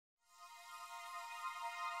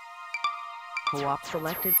Co-op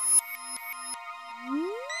selected.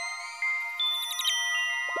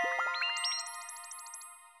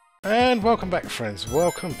 And welcome back, friends.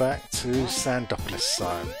 Welcome back to Sandopolis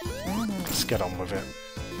Zone. Let's get on with it.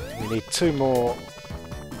 We need 2 more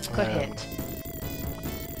Good hit.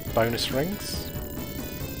 bonus rings.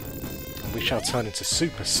 And we shall turn into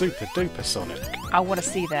super duper Sonic. I want to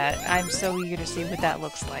see that. I'm so eager to see what that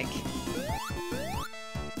looks like.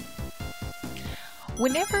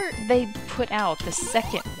 Whenever they put out the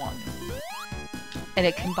second one, and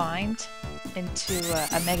it combined into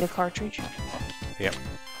a Mega cartridge. Yep.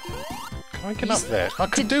 Can I get up there? I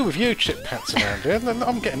could do with you, Chippants, around here.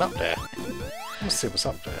 I'm getting up there. Let's see what's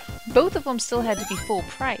up there. Both of them still had to be full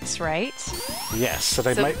price, right? Yes, so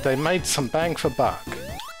they made some bang for buck.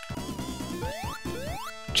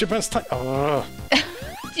 Chippants, take. Oh.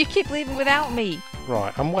 You keep leaving without me.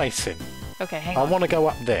 Right, I'm waiting. Okay, hang on. I want to go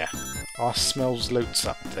up there. I smells loot's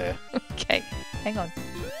up there. Okay, hang on.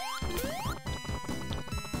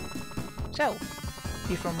 So,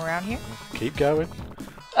 you from around here? Keep going.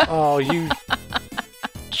 Oh, you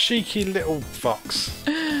cheeky little fox.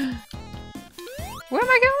 Where am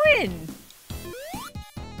I going?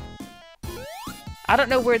 I don't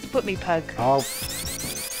know where it's put me, Pug. Oh,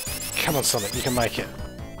 come on, Sonic, you can make it.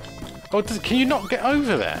 Oh, can you not get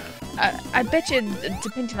over there? I bet you,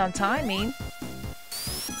 depending on timing.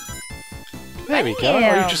 There we go. Oh,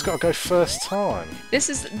 you just got to go first time.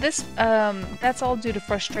 That's all due to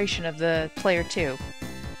frustration of the player 2.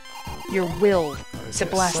 Your will to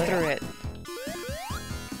blast through it. Is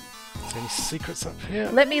there any secrets up here?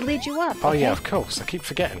 Let me lead you up. Oh okay? yeah, of course. I keep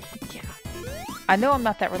forgetting. Yeah. I know I'm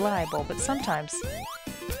not that reliable, but sometimes.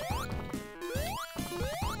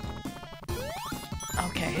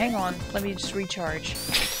 Okay, hang on. Let me just recharge.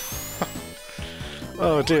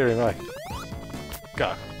 Oh dearie me.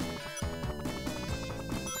 Go.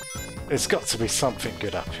 There's got to be something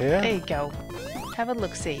good up here. There you go. Have a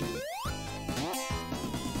look-see.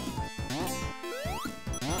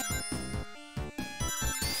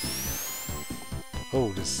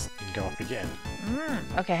 Oh, this can go up again.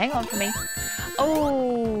 Okay, hang on for me.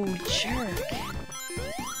 Oh, jerk.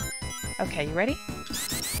 Okay, you ready?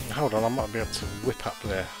 Hold on, I might be able to whip up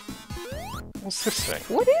there. What's this thing?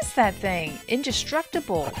 What is that thing?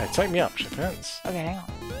 Indestructible. Okay, take me up, Chippants. Okay, hang on.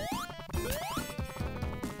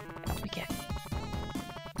 Up we get.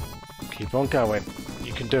 Keep on going.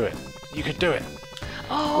 You can do it. You can do it.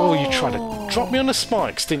 Oh, you tried to drop me on the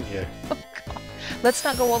spikes, didn't you? Oh, God. Let's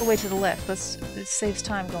not go all the way to the left. It saves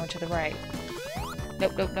time going to the right.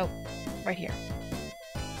 Nope, nope, nope. Right here.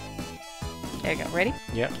 There you go. Ready?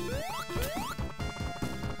 Yep.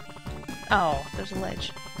 Oh, there's a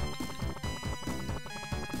ledge.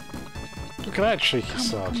 Look at that cheeky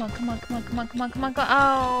sod. Come on, come on, come on, come on, come on, come on, come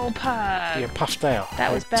on. Oh, Pug. Yeah, puffed out.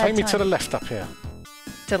 That was bad Take me to timing. the left up here.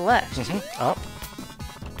 To the left? Up.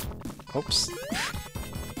 Oops.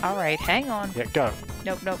 Alright, hang on. Yeah, go.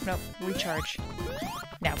 Nope, nope, nope. Recharge.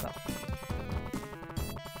 Now go.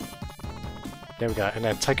 There we go. And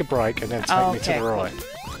then take a break and then take me to the right.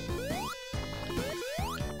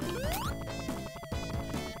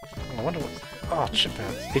 I wonder what... Oh,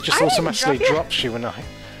 Chippants. It just automatically drops you when I...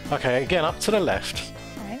 Okay, again, up to the left.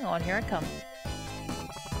 Hang on, here I come.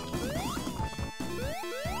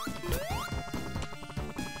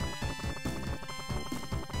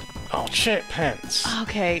 Oh, Chippants.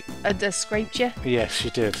 Okay, scraped you? Yes, she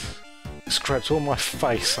did. Scraped all my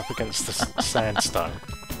face up against the sandstone.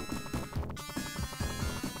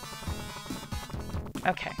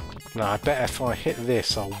 Okay. No, I bet if I hit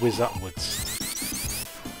this, I'll whiz upwards.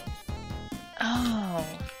 Oh.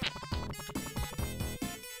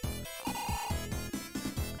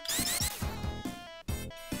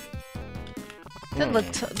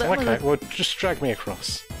 Okay, well, just drag me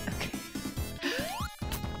across. Okay.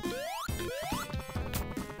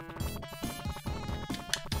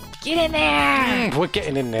 Get in there! We're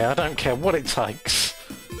getting in there. I don't care what it takes.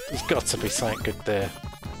 There's got to be something good there.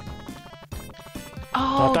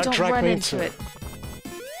 Oh, no, don't drag run me into it.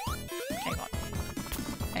 Hang on.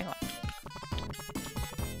 Hang on.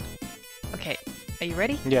 Okay, are you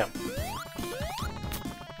ready? Yeah.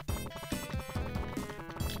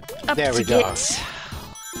 Up there to we go. get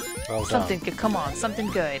Well something done. good. Come on, something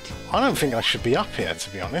good. I don't think I should be up here, to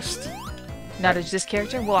be honest. Not as this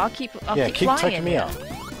character? Well, I'll keep keep flying. taking me up.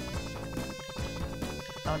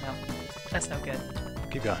 Oh no, that's no good.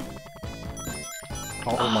 Keep going.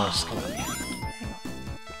 Oh, almost. Oh, okay. Hang on.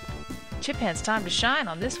 Chippants, time to shine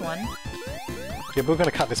on this one. Yeah, but we're going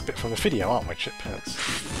to cut this bit from the video, aren't we, Chippants?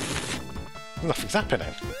 Nothing's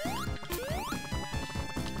happening.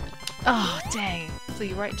 Oh, dang. Flew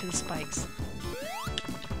you right into the spikes.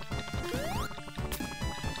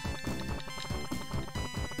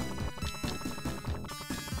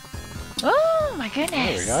 my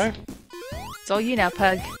goodness! There we go. It's all you now,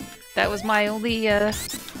 Pug. That was my only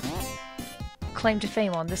claim to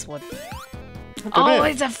fame on this one. Oh,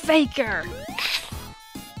 it's a faker!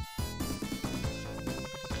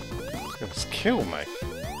 It's gonna kill me.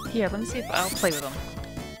 Here, let me see if I'll play with him.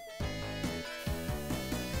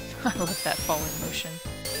 I love that falling motion.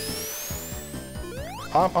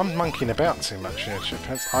 I'm monkeying about too much here,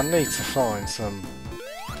 Chippants. I need to find some.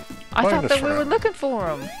 I thought that we were looking for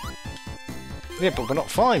them. Yeah, but we're not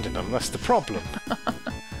finding them. That's the problem.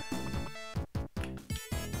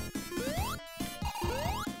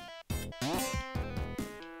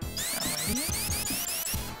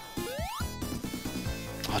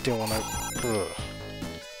 I didn't want to.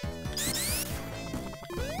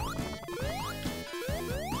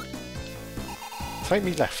 Take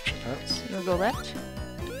me left, Chippants. You wanna go left?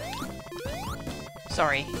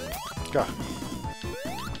 Sorry. Go.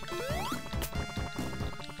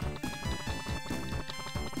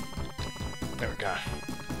 There we go.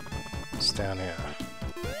 It's down here.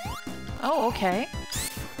 Oh, okay.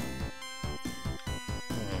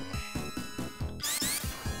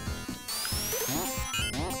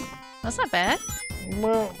 That's not bad.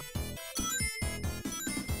 Well.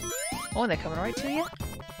 Oh, they're coming right to you?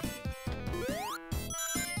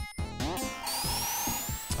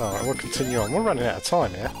 Alright, we'll continue on. We're running out of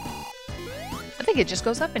time here. I think it just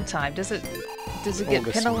goes up in time. Does it get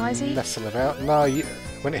penalizing? Messing about. No,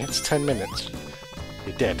 when it hits 10 minutes,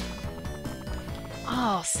 you're dead.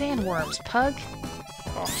 Oh, sandworms, Pug.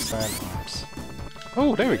 Oh, sandworms.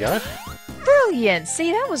 Oh, there we go. Brilliant!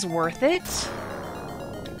 See, that was worth it.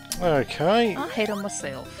 Okay. I hate on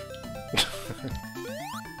myself.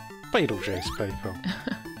 Beetlejuice, people.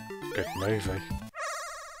 Good movie.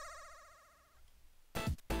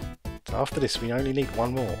 So after this, we only need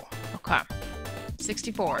one more. Okay.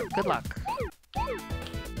 64. Good luck.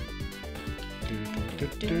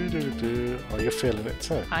 Oh, you're feeling it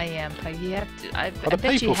too. I am, Pug. You have to. I Are the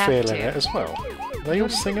bet people you have feeling to. it as well? Are they all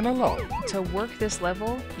singing along? To work this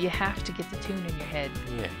level, you have to get the tune in your head.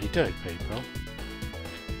 Yeah, you do, people.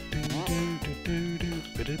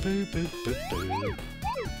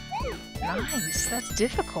 Nice. That's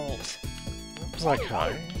difficult. It's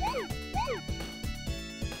okay.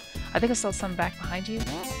 I think I saw some back behind you.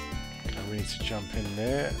 Okay, we need to jump in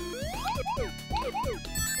there.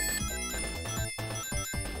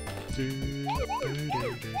 You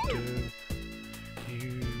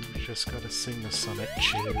just gotta sing the Sonic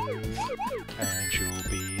tune, and you'll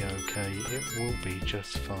be okay. It will be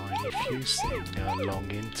just fine if you sing along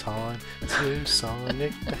in time to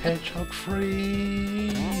Sonic the Hedgehog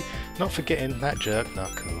 3. Not forgetting that jerk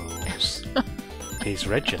Knuckles. He's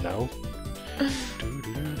Reginald.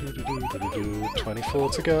 24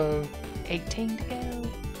 to go. 18 to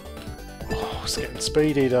go. Oh, it's getting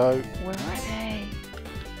speedy though. Where are they?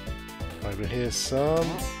 Over here some.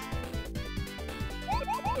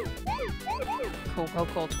 Cool, cool,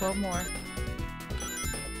 cool. 12 more.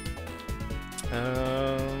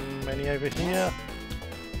 Any over here?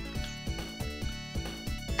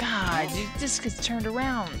 God, dude, this gets turned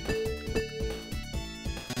around.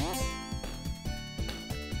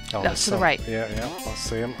 Oh, no, to the right. Yeah, yeah. I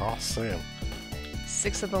see him. I see him.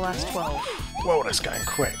 6 of the last 12. Whoa, that's going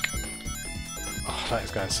quick. Oh, that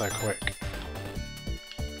is going so quick.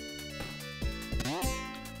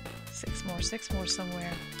 6 more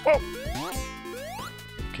somewhere. Whoa!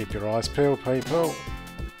 Keep your eyes peeled, people.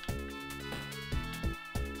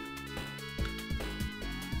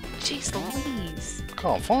 Jeez Louise.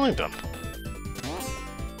 Can't find them.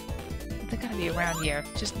 They're gotta be around here.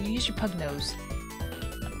 Just use your pug nose.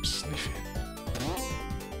 I'm sniffing.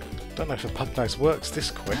 Don't know if a pug nose works this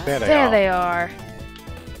quick. There they are. There they are.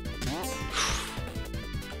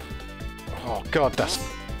 Oh god, that's...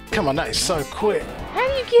 Come on, that is so quick. How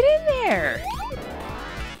do you get in there?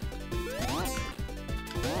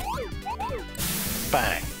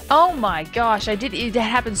 Bang. Oh my gosh, I did. That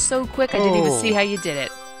happened so quick. I didn't even see how you did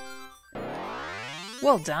it.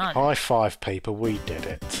 Well done. High five, people. We did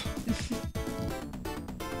it.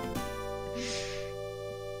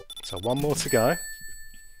 So one more to go.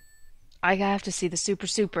 I have to see the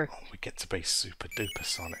super. Oh, we get to be super duper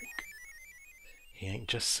Sonic. He ain't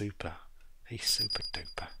just super. He's super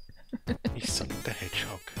duper. He's Sonic the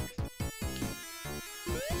Hedgehog.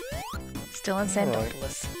 Still in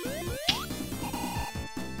Sandopolis.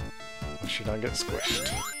 Well, she don't get squished.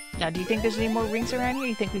 Now, do you think there's any more rings around here?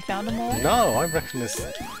 You think we found them all? No, I reckon there's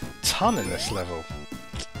a ton in this level.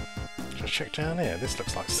 Should I check down here? This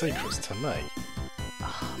looks like secrets to me.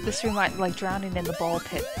 Oh, This reminds like drowning in the ball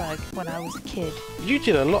pit, Bug, when I was a kid. You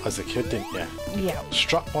did a lot as a kid, didn't you? Yeah.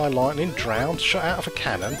 Struck by lightning, drowned, shot out of a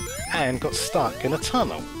cannon, and got stuck in a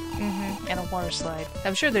tunnel. Mm-hmm. And a water slide.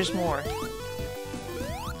 I'm sure there's more.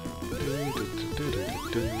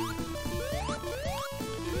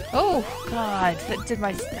 Oh, God. That did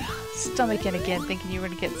my stomach in again, thinking you were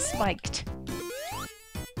going to get spiked.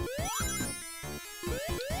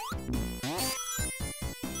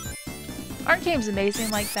 Aren't games amazing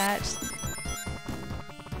like that?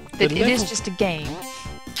 That it is just a game.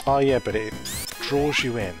 Oh, yeah, but it draws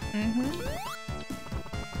you in. Mm-hmm.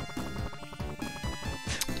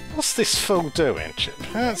 What's this fool doing, Chip?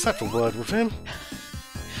 Let's have a word with him.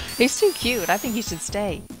 He's too cute. I think he should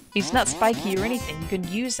stay. He's not spiky or anything. You can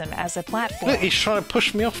use him as a platform. Look, he's trying to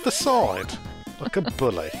push me off the side. Like a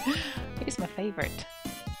bully. He's my favourite.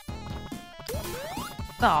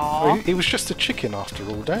 Aww. Well, he was just a chicken after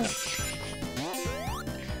all that.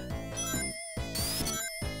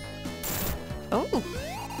 Oh.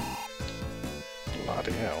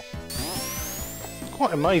 Bloody hell.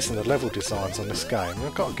 Quite amazing the level designs on this game.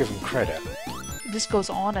 I've got to give them credit. This goes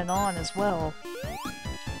on and on as well.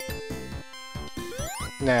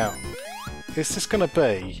 Now, is this going to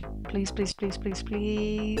be... Please, please, please, please,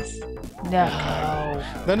 please. No.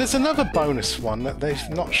 Okay. Then there's another bonus one that they've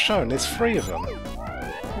not shown. There's 3 of them.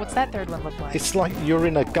 What's that third one look like? It's like you're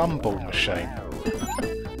in a gumball machine.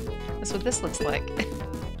 That's what this looks like.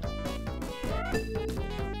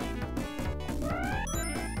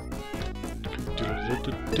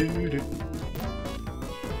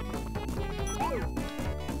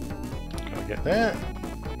 Gotta get there.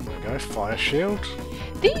 There we go, fire shield.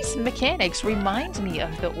 These mechanics remind me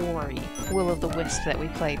of the Ori Will of the Wisp that we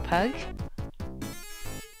played, Pug.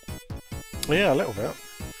 Yeah, a little bit.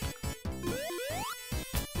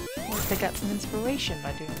 Well, they got some inspiration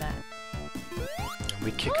by doing that. And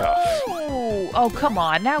we kick off. Oh, come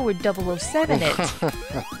on, now we're 007 it.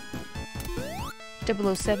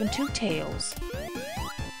 007 Two Tails.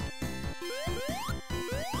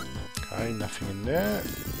 Okay, nothing in there.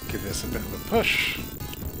 Give this a bit of a push.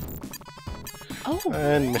 Oh.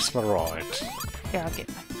 And miss my ride. Here, I'll get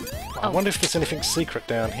mine. I wonder if there's anything secret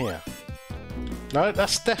down here. No,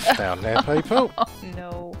 that's death down there, people. Oh,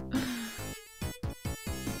 no.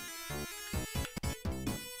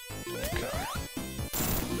 Okay.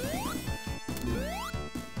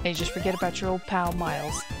 And you just forget about your old pal,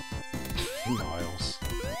 Miles. Miles.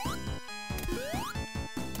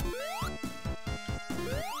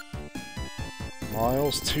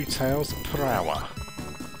 Miles, 2 tails per hour.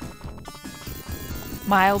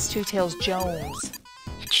 Miles Two Tails Jones.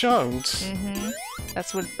 Jones? Mm-hmm.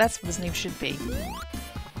 That's what his name should be.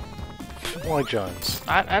 Why Jones?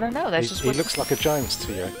 I don't know. That's just he what looks like a Jones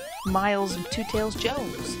to you. Miles Two Tails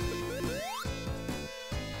Jones.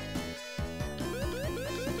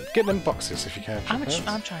 Get them boxes if you can. I'm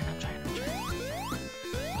trying.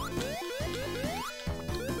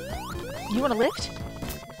 You want a lift?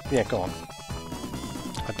 Yeah, go on.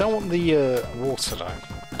 I don't want the water though.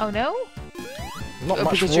 Oh no? Not Oh,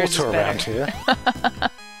 much because yours is water around better. here.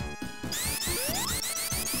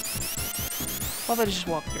 Why don't I just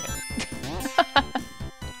walk through it?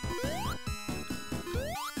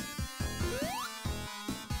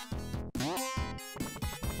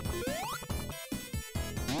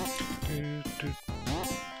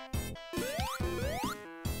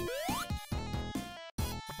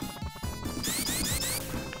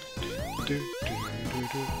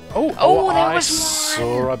 Oh, there I was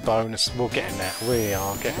saw a bonus. We're getting that. We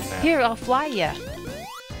are getting that. Here, I'll fly ya.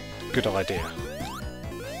 Good idea.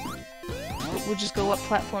 We'll just go up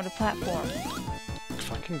platform to platform.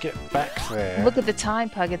 If I can get back there. Look at the time,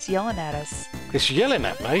 Pug. It's yelling at us. It's yelling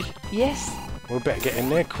at me. Yes. We better get in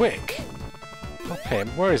there quick. Up here.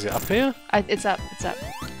 Where is it? Up here? It's up. It's up.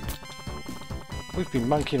 We've been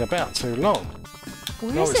monkeying about too long.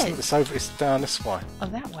 Where No, is it? it's over. It's down this way. Oh,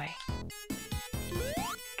 that way.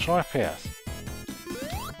 Try up here.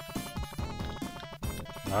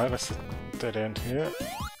 No, that's a dead end here.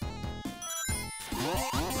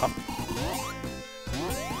 Up.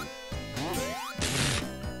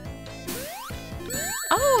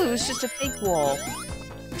 Oh, it was just a fake wall.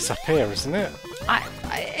 It's up here, isn't it?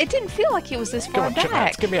 It didn't feel like it was this Come far on,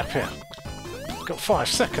 back. Chippants, get me up here. Got 5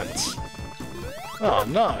 seconds. Oh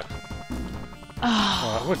no. Oh.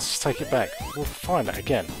 Alright, we'll just take it back. We'll find it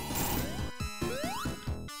again.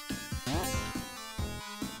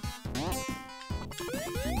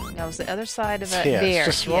 No, it's the other side of it. Here, There. it's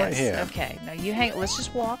just right yes. here. Okay. Now you hang. Let's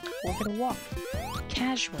just walk. We're gonna walk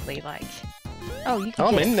casually, like. Oh, you can.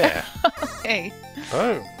 I'm get in there. Okay.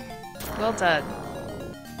 Boom. Well done.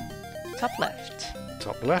 Top left.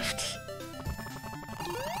 Top left.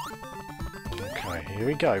 Okay, here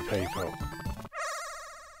we go, people.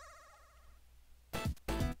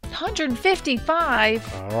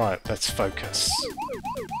 155? Alright, let's focus.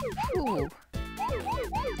 Ooh.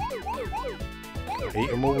 Eat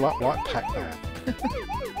them all up like Pac-Man.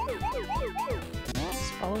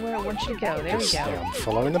 Just follow where it wants you to go. There we go. Yeah, I'm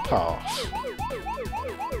following the path.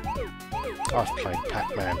 I've played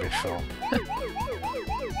Pac-Man before.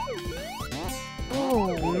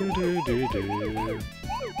 Oh. Do-do-do-do.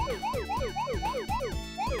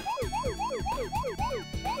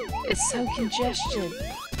 It's so congested.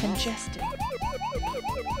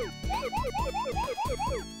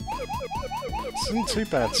 Isn't too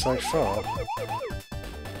bad so far.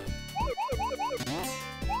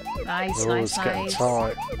 Nice, We're nice, always getting nice.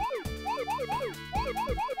 tight.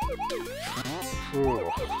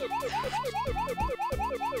 Ooh.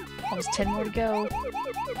 Almost 10 more to go.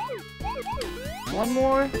 One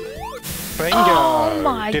more. Bingo! Oh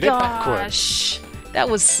my Did gosh! it backwards. That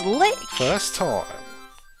was slick! First time.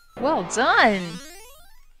 Well done!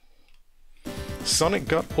 Sonic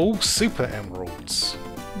got all super emeralds.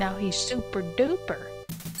 Now he's super duper.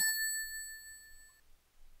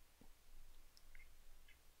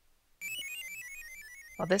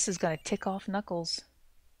 Well, this is gonna tick off Knuckles.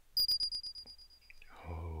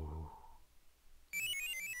 Oh.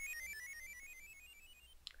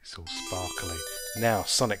 It's all sparkly. Now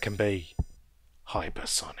Sonic can be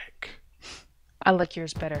hypersonic. I like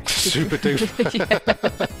yours better. Super duper. Yeah.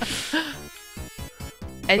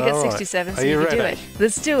 And you got Alright. 67, so Are you you can do ready? it.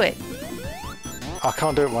 Let's do it. I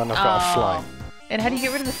can't do it when I've got a flame. And how do you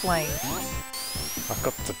get rid of the flame? I've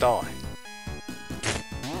got to die.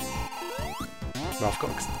 No, I've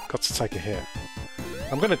got to take a hit.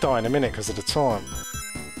 I'm going to die in a minute because of the time.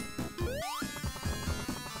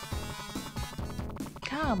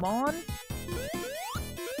 Come on.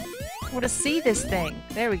 I want to see this thing.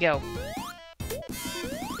 There we go.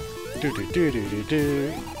 Do do do do do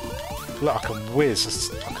do. Look, I can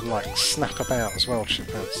whiz. I can like snap about as well,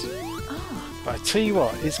 Chippants. Oh. But I tell you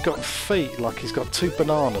what, he's got feet like he's got 2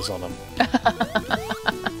 bananas on him.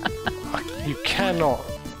 You cannot.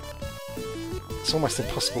 It's almost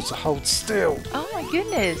impossible to hold still. Oh my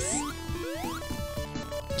goodness.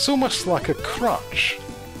 It's almost like a crutch.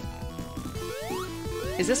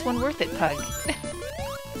 Is this one worth it, Pug?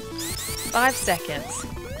 5 seconds.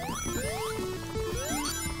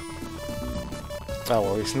 Oh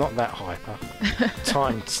well, he's not that hyper.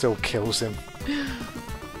 Time still kills him. You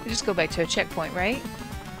just go back to a checkpoint, right?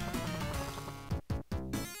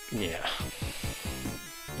 Yeah.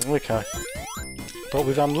 Okay. But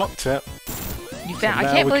we've unlocked it. You found. I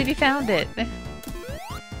can't believe you found it.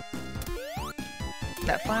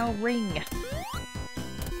 That final ring.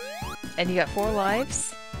 And you got 4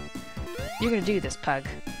 lives. You're gonna do this, Pug.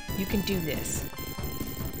 You can do this.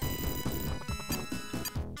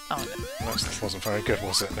 Oh no. That wasn't very good,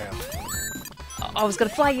 was it now? I was gonna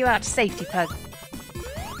fly you out to safety, Pug.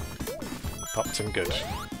 Popped him good.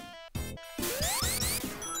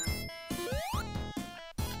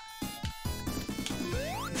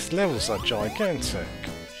 These levels are gigantic.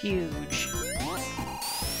 Huge.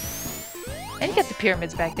 And you got the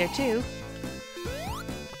pyramids back there too.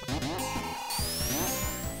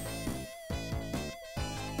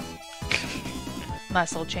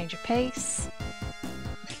 Nice little change of pace.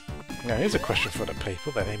 Now here's a question for the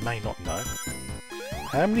people that they may not know.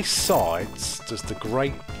 How many sides does the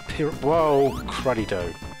Great Pyramid... Whoa,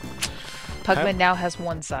 cruddy-do. Pugman now has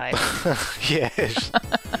 1 side. Yes.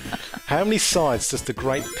 How many sides does the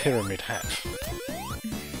Great Pyramid have?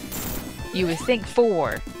 You would think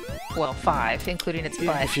 4. Well, 5, including its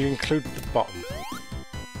butt. If you include the bottom.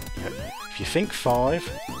 If you think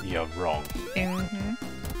 5, you're wrong. Mm-hmm.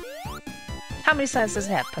 How many sides does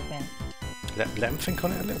it have, Pugman? Let them think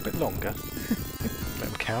on it a little bit longer. Let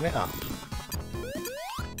them count it up.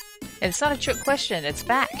 And it's not a trick question, it's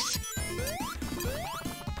fact.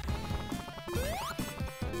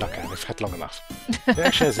 Okay, they've had long enough. It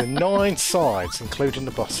actually has 9 sides, including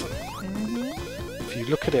the bottom. Mm-hmm. If you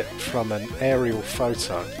look at it from an aerial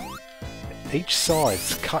photo, each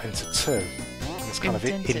side's cut into 2. And it's kind of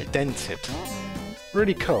indented.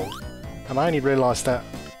 Really cool. And I only realised that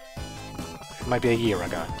maybe a year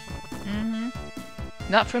ago. Mm-hmm.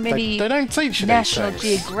 Not from any They don't teach you National these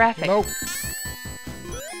things. Geographic. Nope.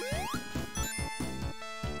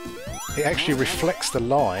 It actually reflects the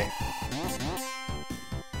light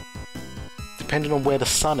depending on where the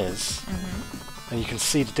sun is, and you can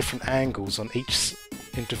see the different angles on each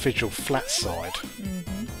individual flat side.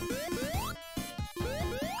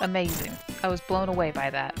 Amazing. I was blown away by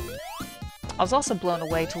that. I was also blown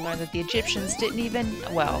away to learn that the Egyptians didn't even...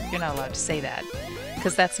 Well, you're not allowed to say that.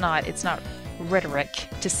 Because it's not rhetoric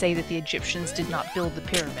to say that the Egyptians did not build the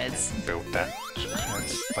pyramids. Build that.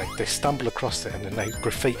 They stumble across it and then they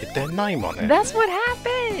graffitied their name on it. That's what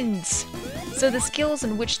happened! So the skills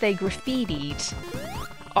in which they graffitied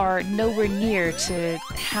are nowhere near to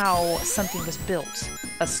how something was built.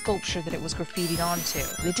 A sculpture that it was graffitied onto.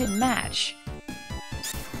 They didn't match.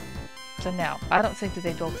 So no, I don't think that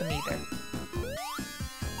they built them either.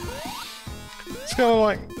 It's kind of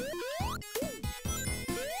like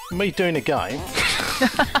me doing a game.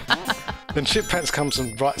 Then Chippants comes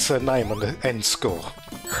and writes her name on the end score.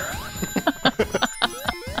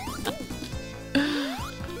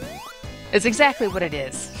 It's exactly what it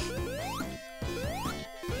is.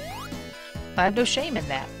 I have no shame in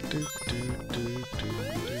that.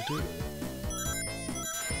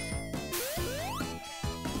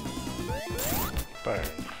 Boom.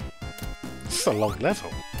 This is a long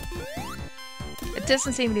level. It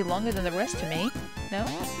doesn't seem any longer than the rest to me. No?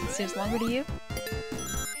 It seems longer to you?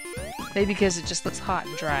 Maybe because it just looks hot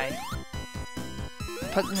and dry.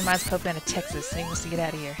 Reminds Pugman of Texas, and he wants to get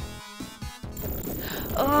out of here.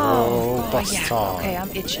 Oh yeah. Time. Okay,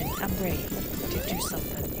 I'm itching. I'm ready to do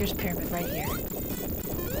something. Here's a pyramid right here.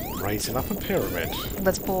 Raising up a pyramid.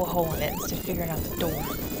 Let's bore a hole in it instead of figuring out the door.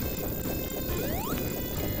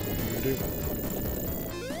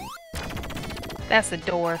 That's the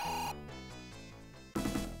door.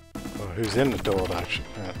 Well, who's in the door though?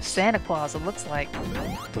 Santa Claus, it looks like.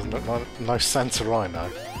 Doesn't look like no Santa Rhino.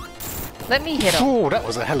 Let me hit him. Oh, that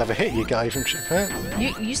was a hell of a hit you gave him,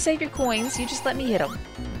 Chippants. You save your coins, you just let me hit him.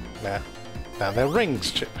 Now they're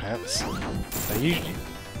rings, Chippants. They usually...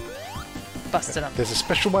 Busted him. There's a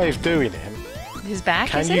special way of doing him. His back,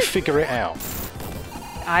 Can you figure it out?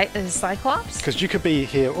 Cyclops? Because you could be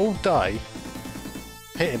here all day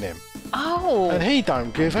hitting him. Oh! And he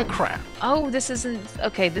don't give a crap. Oh, this isn't...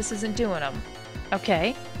 Okay, this isn't doing him.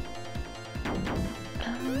 Okay.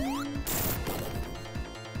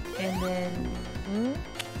 And then...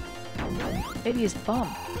 Maybe his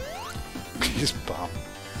bum. His bum.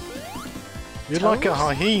 You're like a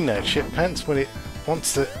hyena, Chippants, when it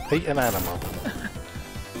wants to eat an animal.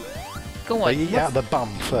 Go on. They eat out the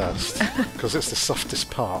bum first, because it's the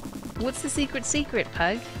softest part. What's the secret,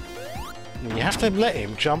 Pug? And you have to let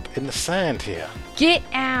him jump in the sand here. Get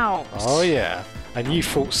out! Oh yeah. And you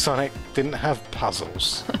thought Sonic didn't have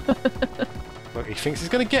puzzles. Look, he thinks he's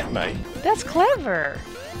going to get me. That's clever.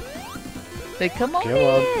 They come on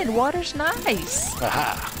in. Water's nice.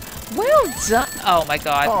 Aha. Well done. Oh my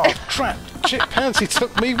god. Oh crap. Chippants, he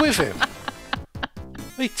took me with him.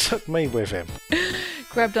 He took me with him.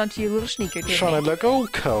 Grabbed onto your little sneaker, didn't he? Trying to look all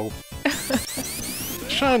cool.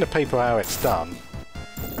 Showing the people how it's done.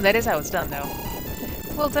 That is how it's done, though.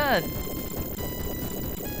 Well done.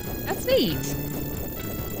 That's neat.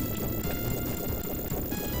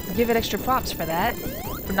 Give it extra props for that.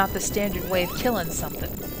 For not the standard way of killing something.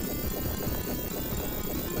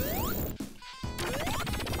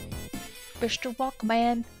 Mr.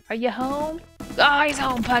 Walkman, are you home? Oh, he's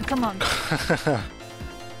home, Pug. Come on.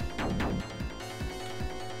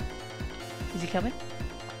 Is he coming?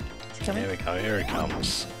 Is he coming? Here we go. Here he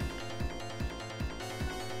comes.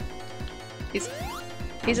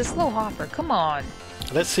 He's a slow hopper. Come on.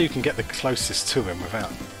 Let's see who can get the closest to him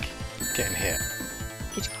without getting hit.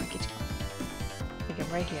 Get your car, get your car. Take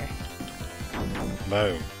him right here.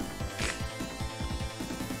 Boom.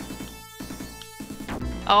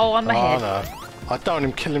 Oh, on my head. No. I don't want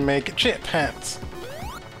him killing me. Chippants.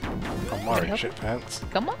 I'm worried, Chippants.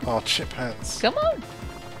 Come on. Oh, Chippants. Come on.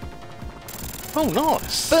 Oh,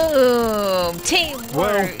 nice. Boom. Teamwork.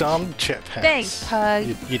 Well done, Chippants. Thanks, Pug.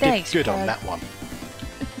 You did good on that one.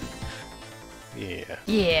 Yeah.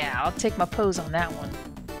 Yeah, I'll take my pose on that one.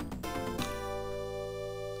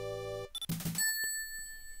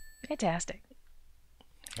 Fantastic.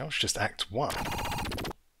 That was just Act 1.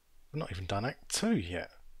 We've not even done Act 2 yet.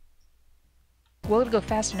 Well, it'll go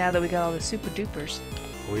faster now that we got all the super dupers.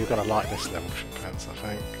 Well, you're going to like this level, Chippants, I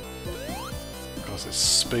think. Because it's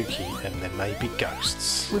spooky and there may be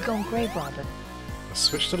ghosts. We're going grave robbing. Let's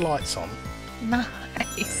switch the lights on.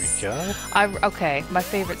 Nice. There we go. Okay, my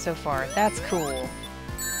favorite so far. That's cool.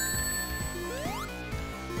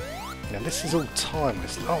 Now this is all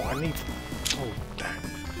timeless. Oh, I need... Oh, damn.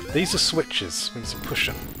 These are switches. We need to push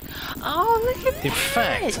them. Oh, look at that! In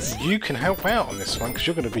fact, you can help out on this one because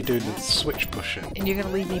you're going to be doing the switch pushing. And you're going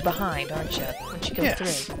to leave me behind, aren't you? When she goes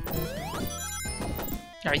through.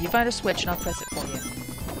 Alright, you find a switch and I'll press it for you.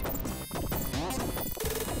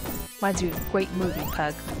 Reminds you of a great movie,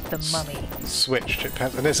 Pug. The Mummy. Switch,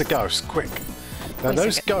 Chippants. And there's a ghost. Quick. Now Wait a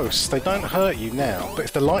those second. ghosts, they don't hurt you now, but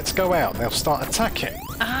if the lights go out, they'll start attacking.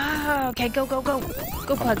 Ah, okay, go, go, go.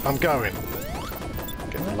 Go, Pug. I'm going.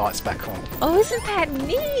 Get the lights back on. Oh, isn't that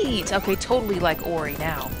neat? Okay, totally like Ori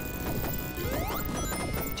now. Do you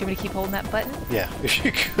want me to keep holding that button? Yeah, if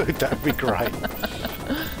you could, that would be great.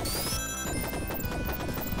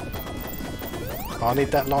 I need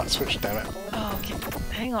that light switch, damn it. Oh, okay.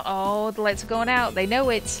 Hang on. Oh, the lights are going out. They know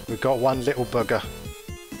it. We've got one little bugger.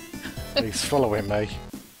 He's following me.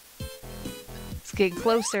 It's getting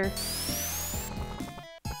closer.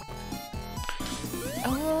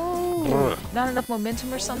 Oh, not enough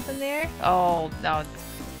momentum or something there? Oh, no.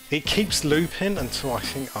 It keeps looping until I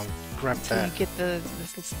think I'll grab Until that. you get the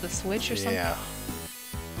switch or something? Yeah.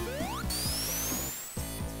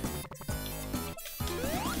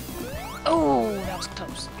 Oh, that was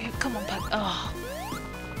close. Here, come on, Pug. Oh.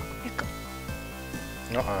 Here,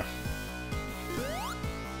 go. Uh-oh.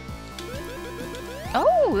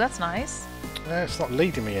 Oh, that's nice. Yeah, it's not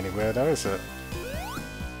leading me anywhere though, is it?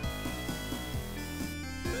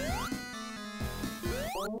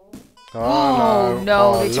 Oh, no.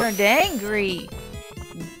 no, Oh, they look. turned angry.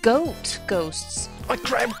 Goat ghosts. I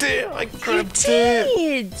grabbed it! I You grabbed it!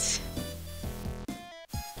 did!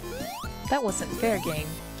 That wasn't fair game.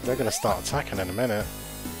 They're gonna start attacking in a minute.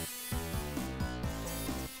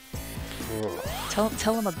 Tell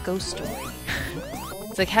them a ghost story.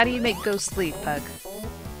 It's like, how do you make ghosts leave, Pug?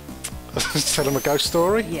 Tell them a ghost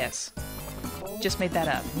story? Yes. Just made that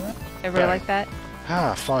up. Everybody like that?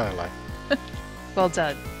 Ah, finally. Well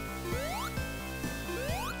done.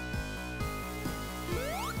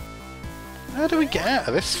 How do we get out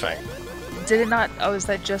of this thing? Did it not... Oh, is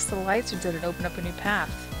that just the lights, or did it open up a new path?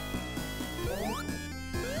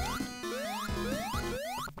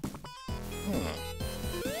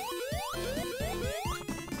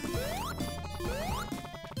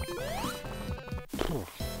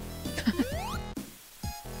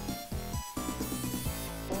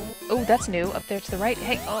 Oh, that's new. Up there to the right.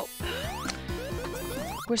 Hey, oh.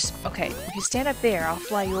 Okay, if you stand up there, I'll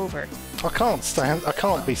fly you over. I can't stand. I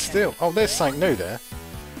can't be still. Oh, there's something new there.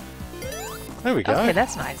 There we go. Okay,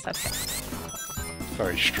 that's nice. Okay.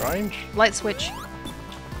 Very strange. Light switch.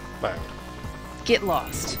 Bang. Get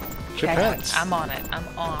lost. Okay, I got it. Chippants. I'm on it.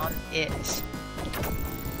 I'm on it.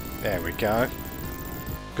 There we go.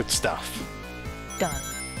 Good stuff. Done.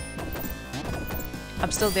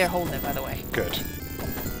 I'm still there holding it, by the way. Good.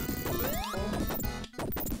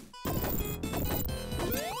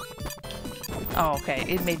 Oh, okay.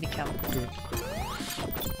 It made me count. Good.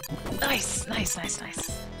 Nice, nice, nice,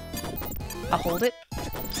 nice. I'll hold it.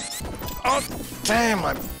 Oh, damn!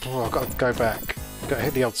 I've got to go back. Got to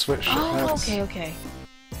hit the old switch. Oh, That's- okay, okay.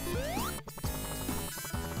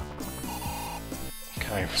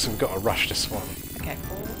 Okay, so we've got to rush this one. Okay.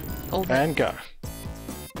 Hold it. And go.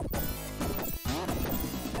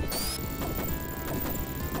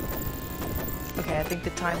 Okay, I think the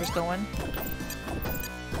timer's going.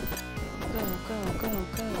 Go, go, go,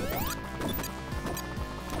 go.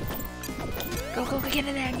 Go, go, go, get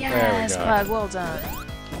in there! Yes, go. Pug, well done.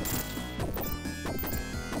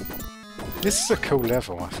 This is a cool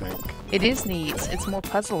level, I think. It is neat. It's more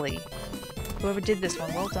puzzly. Whoever did this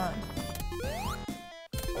one, well done.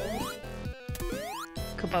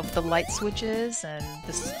 Come up with the light switches and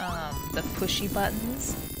this, the pushy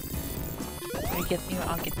buttons. I'll get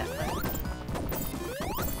that button.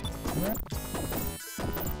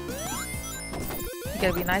 You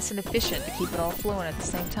gotta be nice and efficient to keep it all flowing at the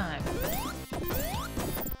same time.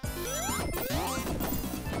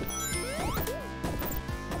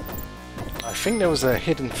 I think there was a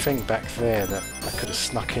hidden thing back there that I could have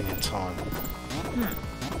snuck in time.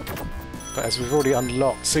 But as we've already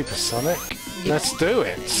unlocked Super Sonic, let's do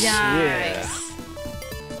it! Yeah!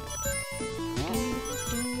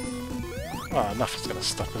 Oh, nothing's going to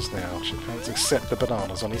stop us now, Chippants, except the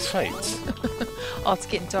bananas on his face. Oh, it's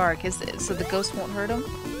getting dark. So the ghost won't hurt him?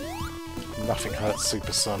 Nothing hurts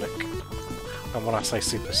Super Sonic. And when I say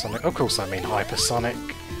Super Sonic, of course I mean Hypersonic.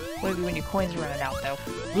 Maybe when your coins are running out, though.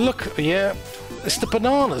 Look, yeah, it's the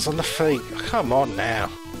bananas on the feet. Come on now.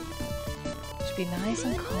 Should be nice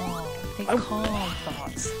and calm. Think calm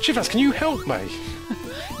thoughts. Chippants, can you help me?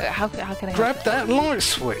 How can I help Grab you? that light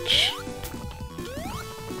switch.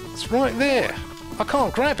 It's right there. I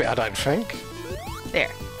can't grab it, I don't think.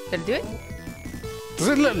 There. Did I do it? Does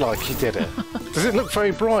it look like you did it? Does it look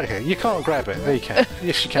very bright here? You can't grab it. There you can.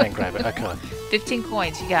 Yes, you can grab it. Okay. 15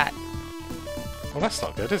 coins, you got. Well, that's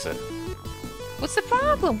not good, is it? What's the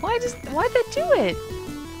problem? Why'd that do it?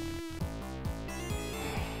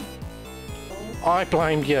 I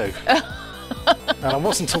blame you. And I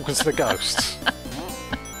wasn't talking to the ghosts.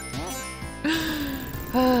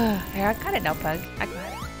 Here, I got it now, Pug. I got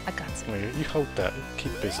it. I got it. Well, you hold that.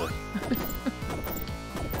 Keep busy.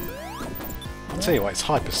 I'll tell you what, it's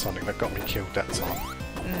Hypersonic that got me killed that time.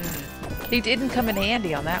 He didn't come in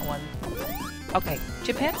handy on that one. Okay,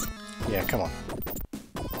 Chippants? Yeah, come on.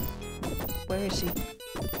 Where is he?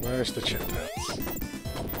 Where's the Chippants?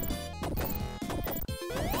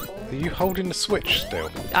 Are you holding the switch still?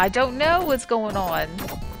 I don't know what's going on.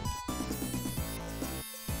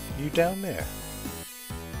 You down there?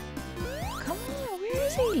 Come on, where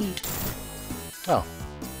is he? Oh.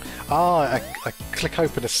 Ah, I click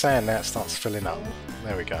open the sand, now it starts filling up.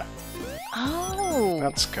 There we go. Oh.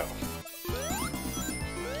 That's cool.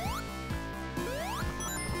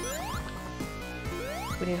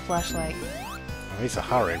 We need a flashlight. I need to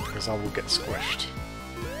hurry because I will get squished.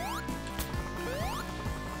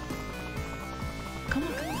 Come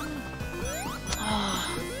on, come on, come on.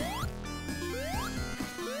 Oh.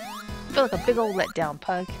 I feel like a big old letdown,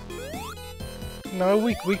 Pug. No,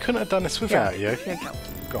 we couldn't have done this without you. Here you go.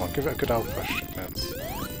 Go on, give it a good old push, Chippants.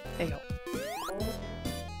 There you go.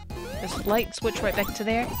 There's a light switch right back to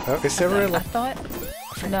there. Oh, is there really? I thought. I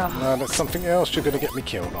think, No. No, that's something else. You're going to get me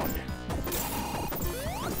killed, aren't you?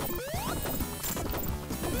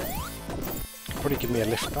 Probably give me a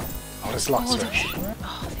lift up. Oh, there's light switch.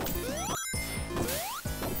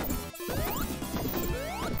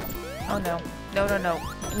 Oh no. No, no, no.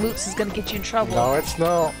 Loops is gonna get you in trouble. No, it's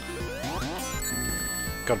not.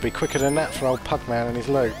 Gotta be quicker than that for old Pugman and his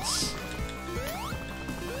loots.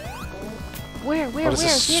 Where? Oh, there's a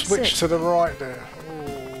switch to the right there.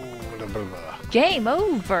 Ooh, blah, blah, blah. Game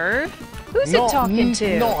over? Who's it talking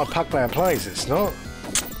to? Not a PugmanPlays, it's not.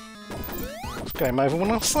 It's game over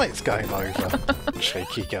when I say it's game over.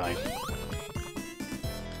 Cheeky game.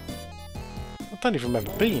 I don't even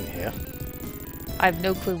remember being here. I have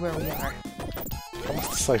no clue where we are. I must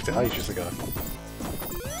have saved it ages ago.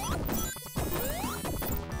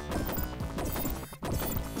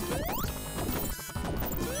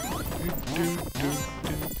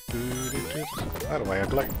 By the way,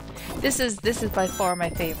 I'd like... This is by far my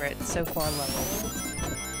favorite so far level.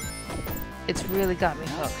 It's really got me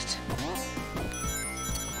hooked.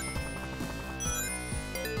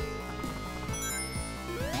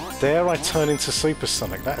 Dare I turn into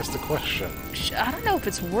Supersonic? That is the question. I don't know if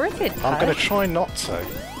it's worth it, I'm Pug. going to try not to,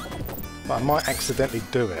 but I might accidentally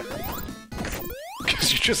do it.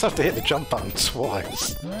 Because you just have to hit the jump button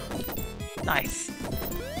twice. Nice.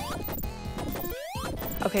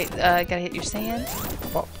 Okay, gotta hit your sand.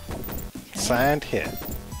 Pop. Okay. Sand hit.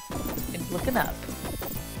 And looking up.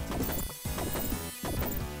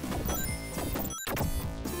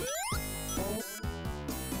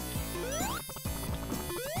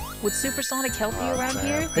 Would Supersonic help you around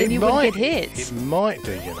here? Then you wouldn't get hit. It might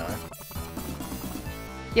do, you know.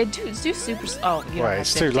 Yeah, do Super... Oh, you Well,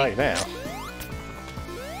 it's too late now.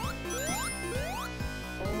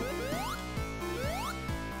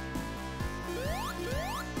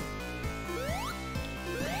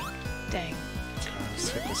 Dang. Let's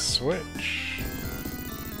hit the switch.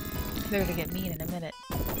 They're gonna get mean in a minute.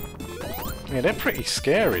 Yeah, they're pretty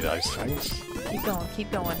scary, those things. Keep going,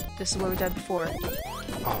 keep going. This is where we died before.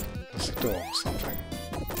 Oh, there's a door or something.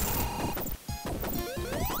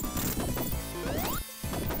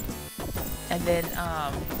 And then,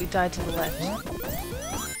 we died to the left.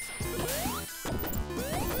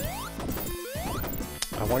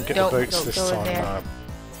 I won't get Nope, the boots don't this go in time. there.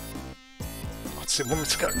 What's it want me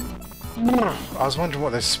to go? I was wondering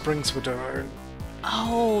what those springs were doing.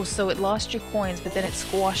 Oh, so it lost your coins, but then it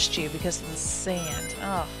squashed you because of the sand.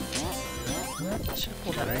 Oh. I should have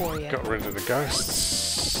pulled that for you. Got rid of the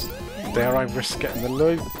ghosts. Dare I risk getting the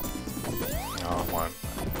loot? No, I won't.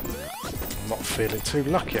 I'm not feeling too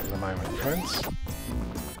lucky at the moment, friends.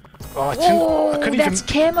 Oh, I couldn't that's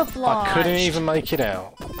even. camouflage. I couldn't even make it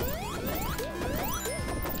out.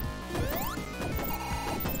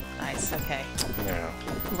 Nice. Okay. Yeah.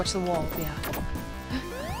 Watch the wall. Yeah.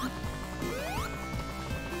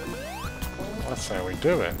 That's how we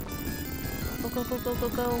do it. Go, go, go, go, go,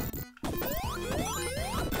 go.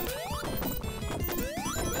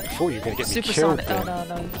 I thought you were going to get me killed Supersonic. then. Oh,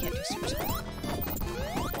 no, no, you can't do supersonic.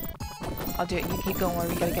 I'll do it. You keep going where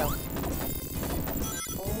we gotta go.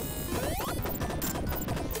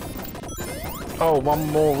 Oh, one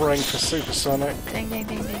more ring for Supersonic. Dang, dang,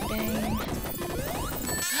 dang, dang, dang.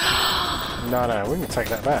 No, no, we can take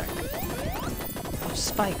that back. Oh,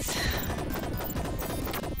 spikes.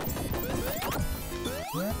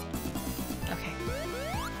 Okay.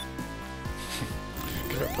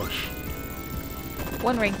 Give it a push.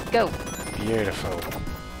 One ring. Go. Beautiful.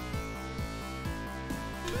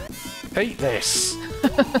 Eat this!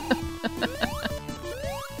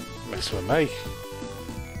 This with me.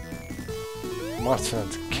 My turn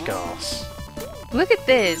to kick ass. Look at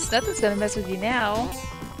this. Nothing's gonna mess with you now.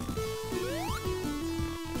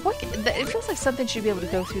 What? It feels like something should be able to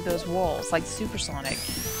go through those walls, like supersonic.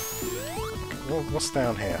 Well, what's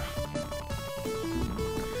down here?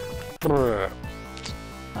 Brr.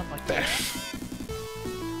 Oh my god. Death.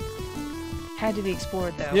 Had to be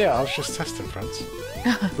explored though. Yeah, I was just testing, friends.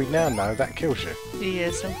 We now know that kills you. Yeah,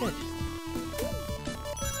 so good.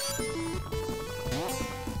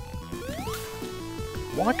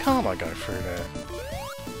 Why can't I go through there?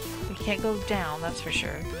 We can't go down, that's for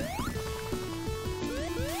sure.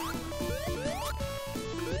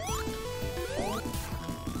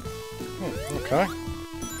 Okay.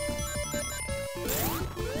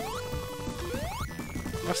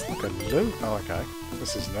 That's like a loot. Oh, okay.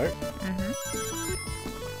 This is loot.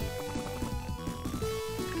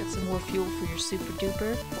 Get some more fuel for your super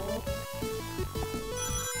duper.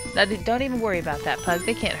 Now, don't even worry about that, Pug.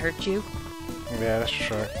 They can't hurt you. Yeah, that's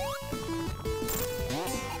true.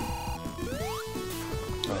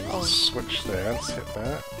 Oh, switch there. Let's hit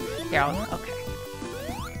that. Yeah, okay.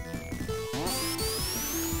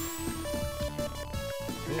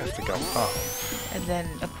 You have to go up. And then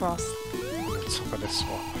across. On the top of this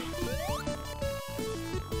one.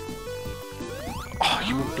 Oh,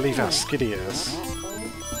 you wouldn't believe how skiddy it is.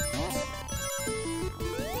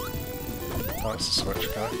 Oh, it's a switch,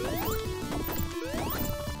 go.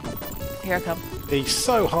 Here I come. He's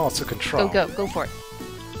so hard to control. Go for it.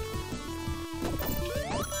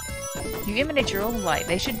 You emanate your own light.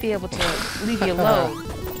 They should be able to leave you alone.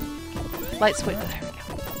 Light switch. Oh, there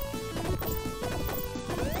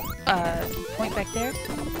we go. Point back there.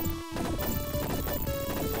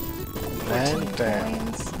 And down.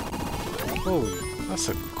 Coins. Oh, that's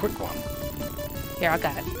a quick one. Here, I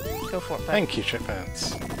got it. Go for it, bud. Thank you,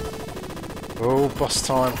 Chippants. Oh, boss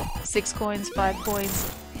time. 6 coins, 5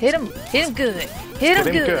 coins. Hit him! Hit him good! Hit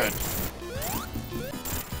him good!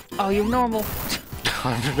 Oh, you're normal.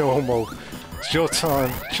 I'm normal. It's your time,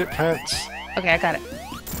 Chippants. Okay, I got it.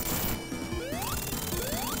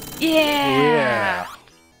 Yeah!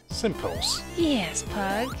 Simples. Yes,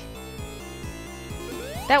 Pug.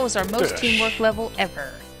 That was our most teamwork level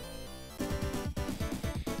ever.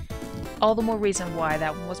 All the more reason why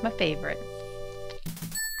that one was my favorite.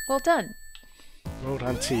 Well done. Well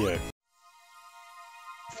done to you.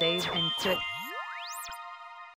 Save and quit.